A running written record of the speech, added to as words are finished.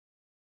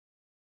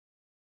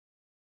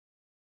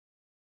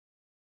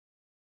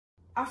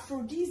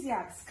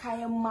aphrodisiacs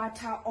kaya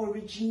matter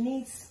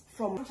originates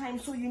from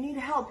sometimes, so you need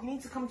help. You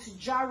need to come to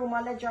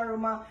Jaruma, let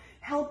Jaruma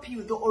help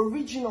you, the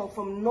original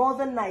from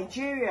northern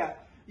Nigeria,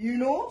 you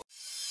know.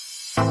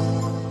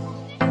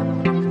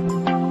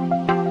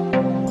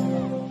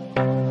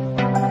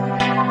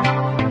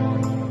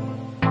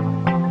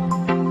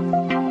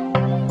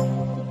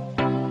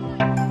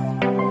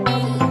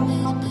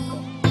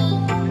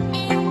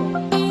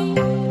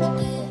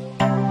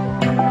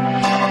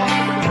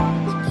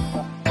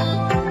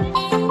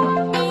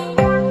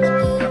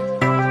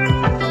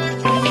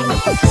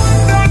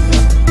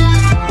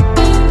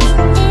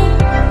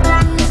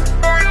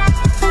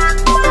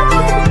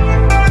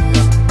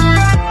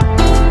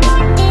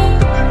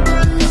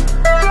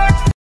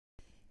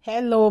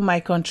 Hello my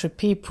country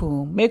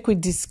people, make we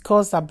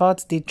discuss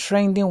about the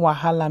trending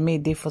wahala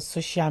made dey for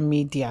social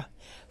media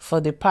for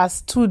the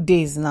past 2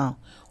 days now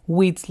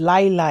with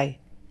Lai,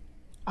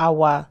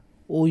 our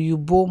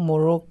Oyubo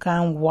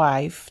Moroccan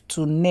wife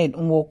to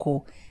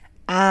NWOKO,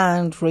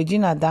 and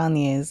Regina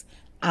Daniels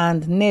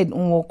and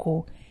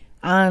NWOKO,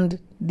 and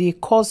the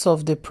cause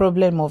of the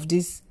problem of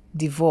this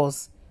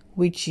divorce,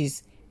 which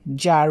is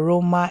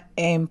Jaruma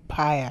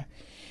Empire.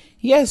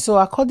 Yes, so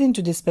according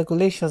to the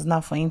speculations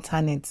now for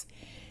internet,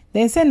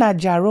 they say na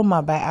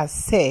Jaruma by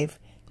herself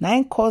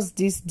na cause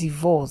this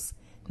divorce.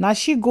 Now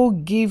she go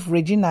give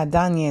Regina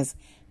Daniels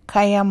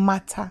kaya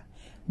matter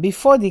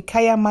before the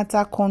kaya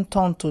matter come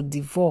turn to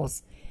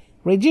divorce.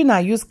 Regina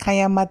used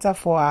kaya matter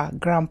for her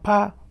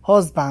grandpa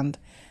husband,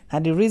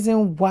 and the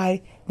reason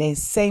why they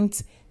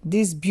sent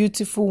this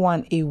beautiful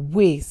one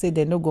away, say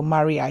they no go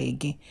marry her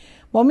again.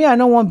 But me, I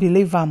no wan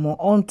believe am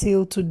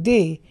until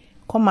today.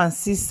 Come and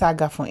see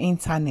saga for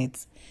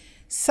internet.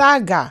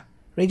 Saga,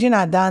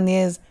 Regina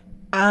Daniels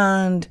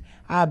and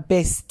her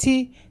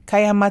bestie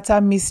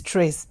Kayamata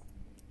mistress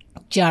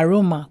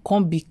Jaruma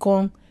come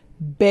become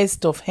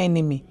best of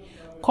enemy.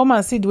 Come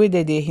and see the way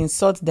that they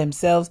insult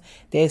themselves,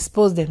 they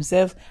expose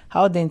themselves,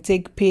 how they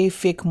take pay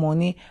fake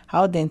money,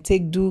 how they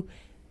take do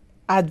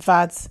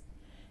adverts.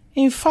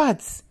 In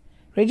fact,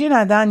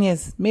 Regina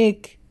Daniels may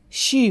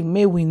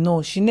we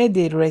know she need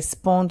to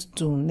respond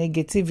to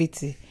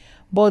negativity,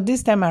 but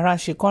this time around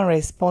she can't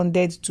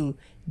responded to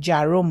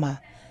Jaruma.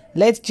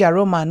 Let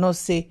Jaruma know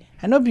say,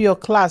 I no be your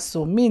class,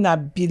 so me na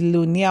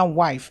billionaire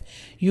wife.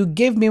 You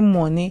gave me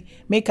money,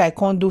 make I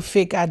can't do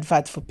fake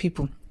advert for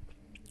people.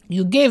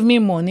 You gave me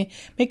money,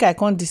 make I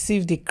can't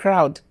deceive the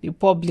crowd, the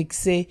public,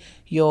 say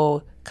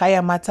your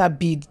Kayamata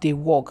bid they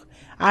work.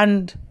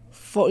 And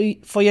for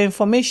your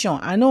information,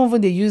 I know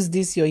even they use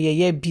this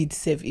your bid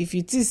safe. If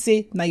you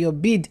say now your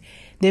bid,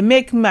 they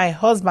make my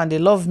husband they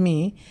love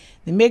me.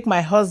 They make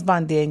my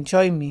husband they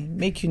enjoy me.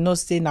 Make you know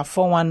say na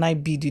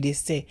 419 bid you they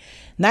say.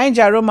 Now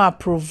Jaruma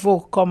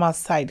provoke, come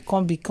outside,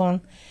 come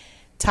become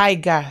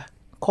tiger,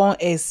 come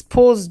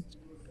expose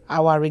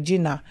our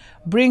Regina,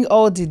 bring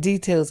all the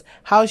details,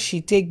 how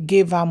she take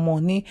gave her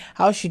money,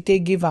 how she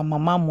take give her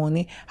mama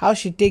money, how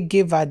she take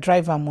give her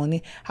driver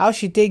money, how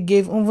she take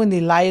gave even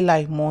the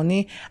Lai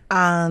money,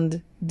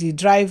 and the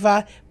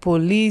driver,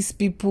 police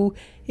people,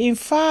 in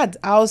fact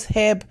house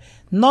help.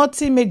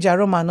 Nothing made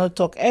Jaruma not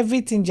talk.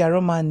 Everything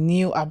Jaruma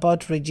knew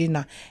about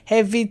Regina,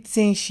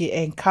 everything she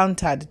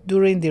encountered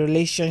during the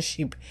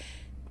relationship,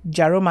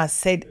 Jaruma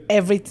said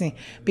everything,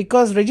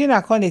 because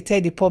Regina can't tell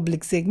the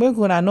public, say make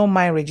una no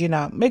mind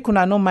Regina, make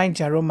una no mind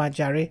Jaruma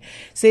jare.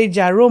 Say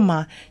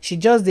Jaruma, she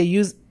just they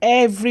use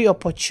every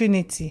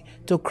opportunity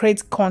to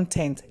create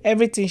content.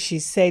 Everything she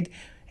said,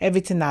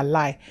 everything a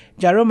lie.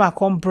 Jaruma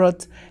come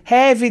brought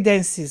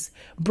evidences,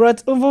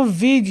 brought even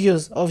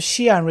videos of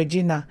she and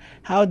Regina,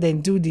 how they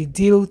do the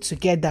deal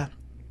together.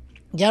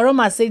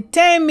 Jaruma said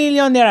 10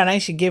 million naira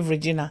and she gave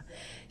Regina.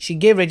 She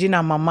gave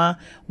Regina mama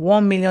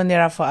 1 million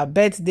naira for her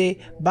birthday,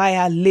 buy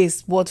her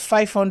lace worth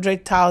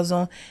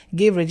 500,000,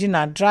 gave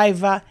Regina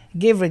driver,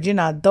 gave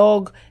Regina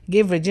dog,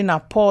 gave Regina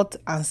pot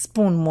and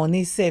spoon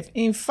money safe.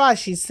 In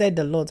fact, she said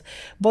a lot.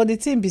 But the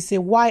thing be say,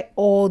 why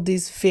all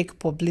this fake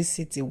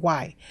publicity?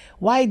 Why?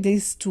 Why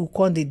these two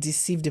can't they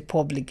deceive the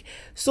public?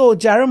 So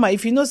Jaruma,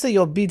 if you know say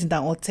your bid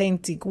na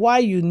authentic, why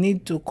you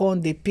need to come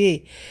they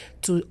pay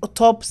to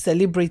top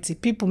celebrity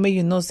people, may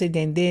you know say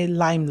then they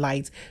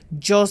limelight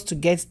just to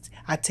get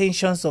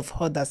attentions of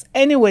others?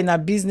 Anyway, na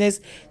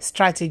business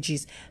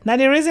strategies. Now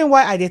the reason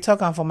why I dey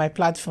talk am for my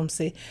platform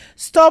say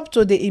stop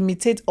to dey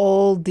imitate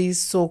all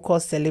these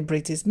so-called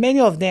celebrities.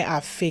 Many of them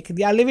are fake.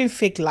 They are living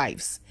fake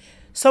lives.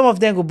 Some of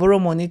them go borrow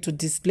money to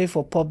display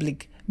for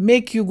public,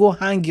 make you go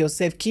hang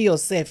yourself, kill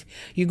yourself.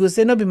 You go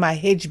say no be my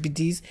age be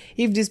this.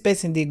 If this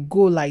person they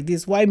go like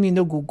this, why me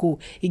no go?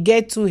 He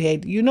get 2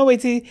 head. You know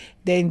what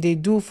then they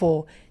do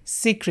for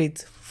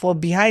secret, for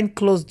behind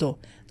closed door.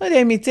 No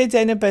dey imitate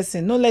any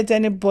person. No let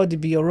anybody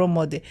be your role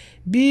model.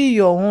 Be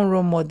your own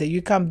role model.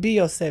 You can be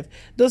yourself.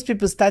 Those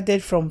people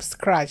started from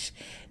scratch.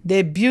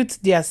 They built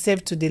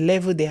themselves to the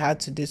level they had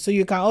today. So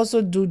you can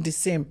also do the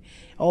same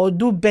or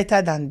do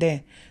better than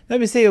them. Let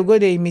me say you go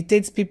to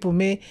imitate people,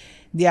 may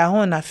their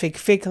own a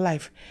fake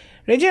life.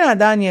 Regina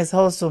Daniels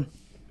also,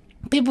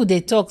 people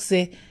they talk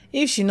say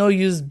if she no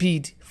use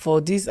bead for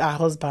this her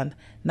husband.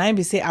 Now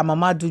be say her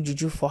mama do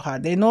juju for her.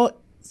 They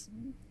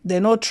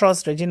no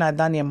trust Regina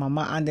Daniel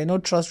mama, and they no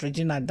trust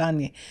Regina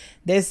Daniel.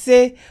 They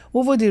say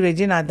over the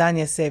Regina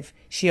Daniel self,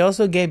 she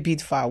also get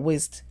bead for her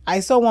waist.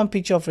 I saw one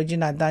picture of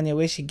Regina Daniel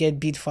where she get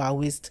bead for her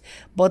waist,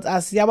 but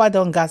as Yawa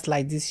don gas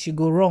like this, she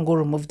go run go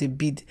remove the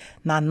bead.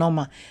 Now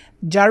normal.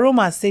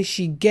 Jaruma say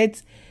she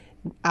get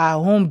her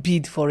own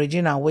bead for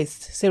Regina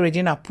waist. Say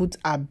Regina put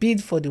a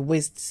bead for the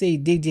waist. Say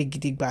they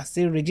gidigba.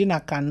 Say Regina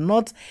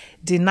cannot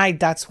deny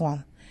that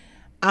one,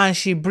 and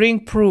she bring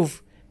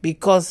proof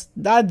because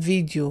that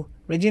video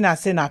Regina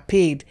said na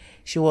paid.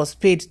 She was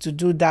paid to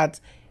do that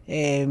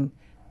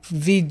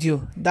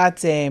video,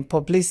 that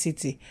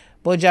publicity.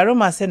 But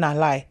Jaruma said na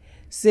lie.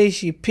 Say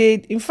she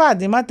paid. In fact,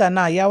 the matter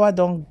now, Yawa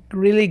don't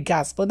really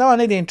gasp. But that one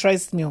didn't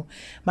interest me.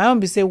 My own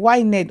be say,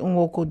 why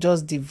NWOKO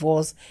just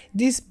divorce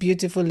this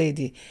beautiful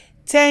lady?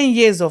 10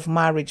 years of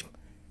marriage.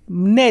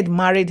 NED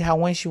married her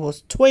when she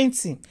was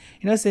 20. You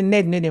know, say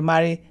NED no dey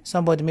marry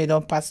somebody may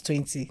don't pass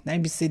 20. Now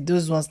be say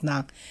those ones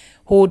now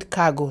hold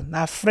cargo.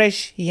 Now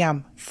fresh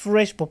yam,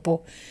 fresh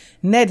popo.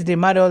 NED they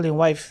marry all in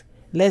wife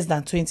less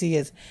than 20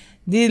 years.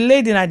 The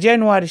lady in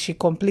January, she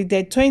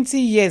completed 20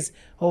 years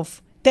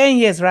of 10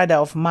 years rather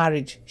of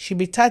marriage. She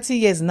be 30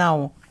 years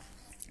now.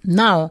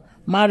 Now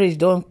marriage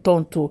don't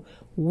turn to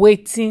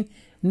waiting.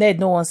 NED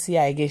no one see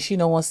her again. She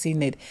no one see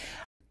NED.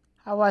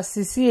 Our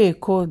Sisi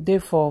Eko dey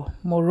for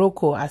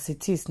Morocco as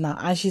it is now,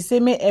 and she say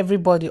make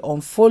everybody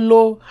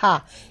unfollow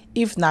her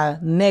if na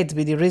NED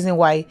be the reason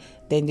why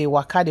then they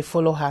waka dey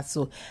follow her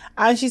so.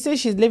 And she say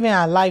she's living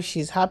her life,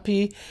 she's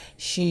happy,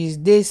 she's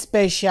dey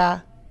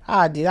special.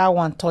 Did that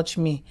one touch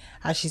me?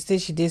 As she say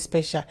she dey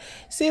special.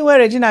 See where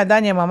Regina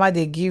Daniel mama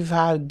they give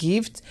her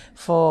gift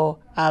for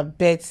her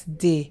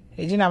birthday.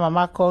 Regina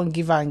mama can't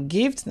give her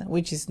gift,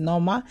 which is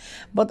normal.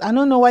 But I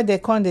don't know why they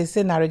can't. They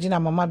say now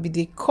Regina mama be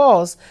the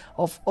cause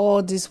of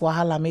all this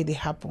wahala made it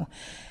happen.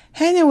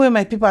 Anyway,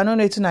 my people, I don't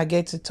know to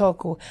get to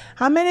talk.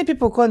 How many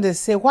people can they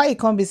say why it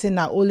can't be saying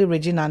now only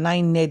Regina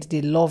 9 NED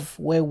they love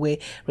where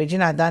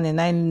Regina Daniel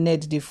 9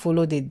 NED they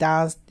follow, they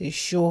dance, they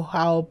show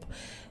help.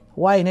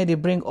 Why they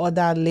bring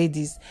other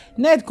ladies?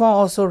 NED can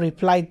also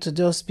reply to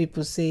those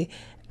people say,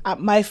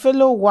 my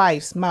fellow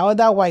wives, my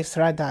other wives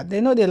rather,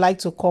 they know they like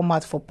to come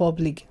out for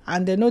public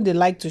and they know they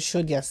like to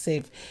show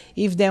themselves.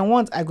 If they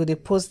want, I go they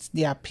post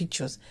their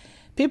pictures.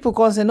 People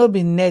can say no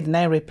be NED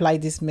now reply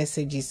these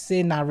messages.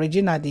 Say now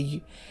Regina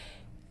the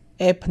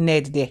help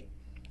NED there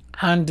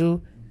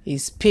handle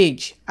his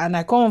page. And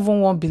I can't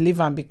even want believe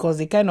him because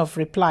the kind of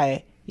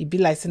reply it be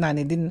like saying and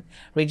they didn't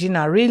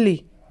Regina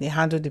really they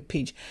handle the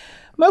page.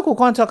 Make we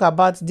can't talk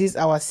about this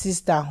our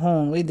sister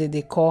home where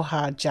they call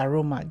her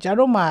Jaruma.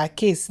 Jaruma her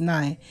case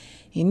now.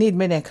 He need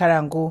me then carry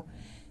and go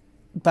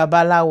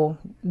babalawo.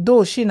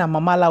 Though she na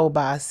mamalawo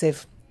by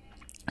herself.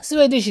 See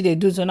what she they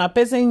do so na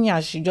person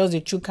nyash she just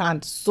the chook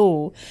hand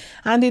so,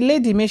 and the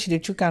lady make she the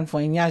chook hand for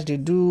nyash they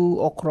do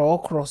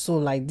okro so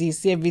like this.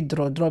 See every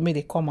draw me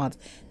they come out.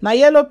 Now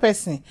yellow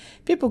person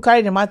people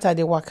carry the matter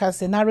they waka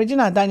say now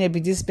Regina Daniel be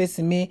this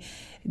person me.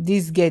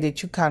 This girl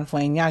that you can for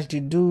Enyash they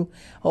do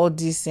all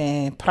this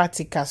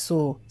practical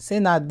so say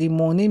now the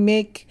money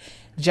make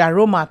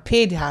Jaruma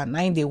paid her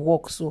 9 day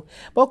work so.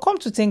 But come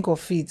to think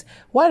of it,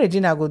 why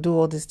Regina go do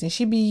all these things?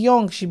 She be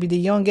young, she be the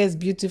youngest,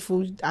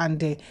 beautiful, and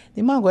the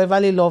man go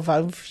everly love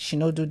her if she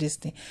no do this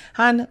thing.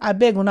 And I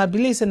beg when I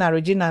believe say now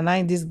Regina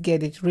 9 this girl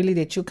that really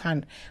they took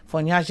hand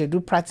for Enyash they do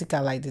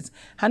practical like this.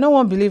 I no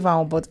one believe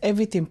her, but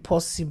everything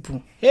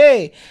possible.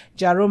 Hey,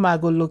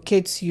 Jaruma go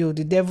locate you.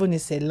 The devil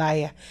is a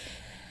liar.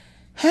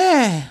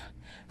 Hey,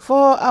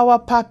 for our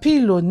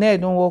papilo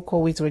NED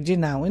NWOKO with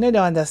Regina, we need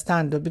to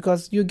understand though,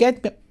 because you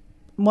get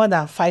more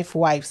than 5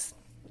 wives.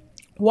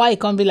 Why it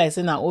can't be like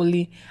saying that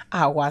only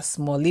our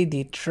small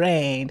lady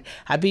trend?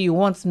 Abi you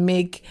want to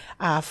make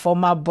our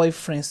former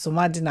boyfriend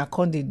somebody na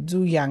con they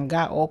do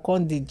younger or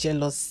con they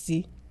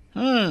jealousy?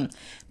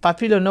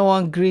 Papilo no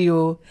one agree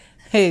oh.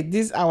 Hey,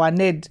 this our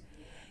NED,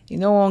 you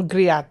no one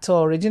agree at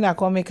all. Regina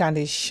come make and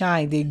they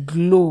shine, they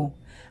glow.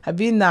 I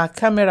been na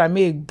camera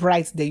make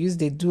bright. They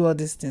do all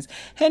these things.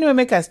 Anyway,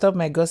 make I stop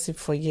my gossip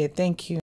for here. Thank you.